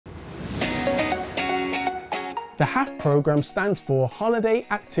The HAF programme stands for Holiday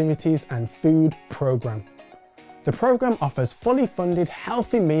Activities and Food Programme. The programme offers fully funded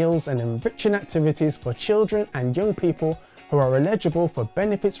healthy meals and enriching activities for children and young people who are eligible for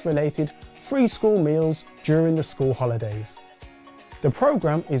benefits-related free school meals during the school holidays. The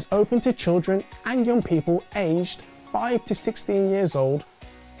programme is open to children and young people aged 5 to 16 years old.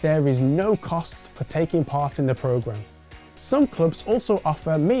 There is no cost for taking part in the programme. Some clubs also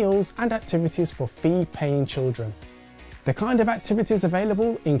offer meals and activities for fee-paying children. The kind of activities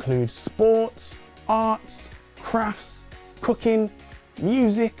available include sports, arts, crafts, cooking,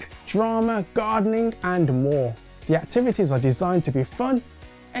 music, drama, gardening and more. The activities are designed to be fun,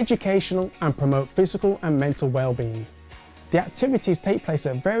 educational and promote physical and mental well-being. The activities take place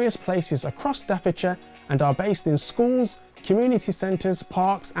at various places across Staffordshire and are based in schools, community centres,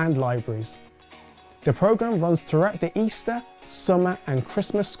 parks and libraries. The programme runs throughout the Easter, summer and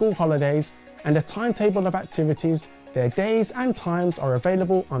Christmas school holidays, and a timetable of activities, their days and times are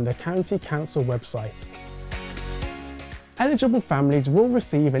available on the County Council website. Eligible families will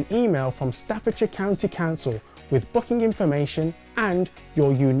receive an email from Staffordshire County Council with booking information and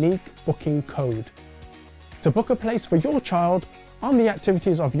your unique booking code. To book a place for your child on the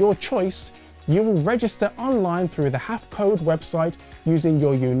activities of your choice, you will register online through the HAF Code website using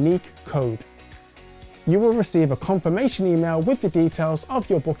your unique code. You will receive a confirmation email with the details of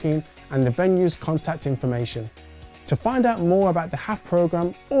your booking and the venue's contact information. To find out more about the HAF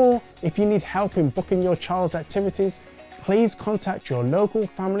programme, or if you need help in booking your child's activities, please contact your local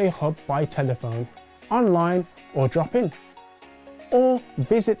family hub by telephone, online or drop in, or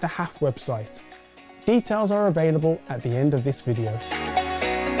visit the HAF website. Details are available at the end of this video.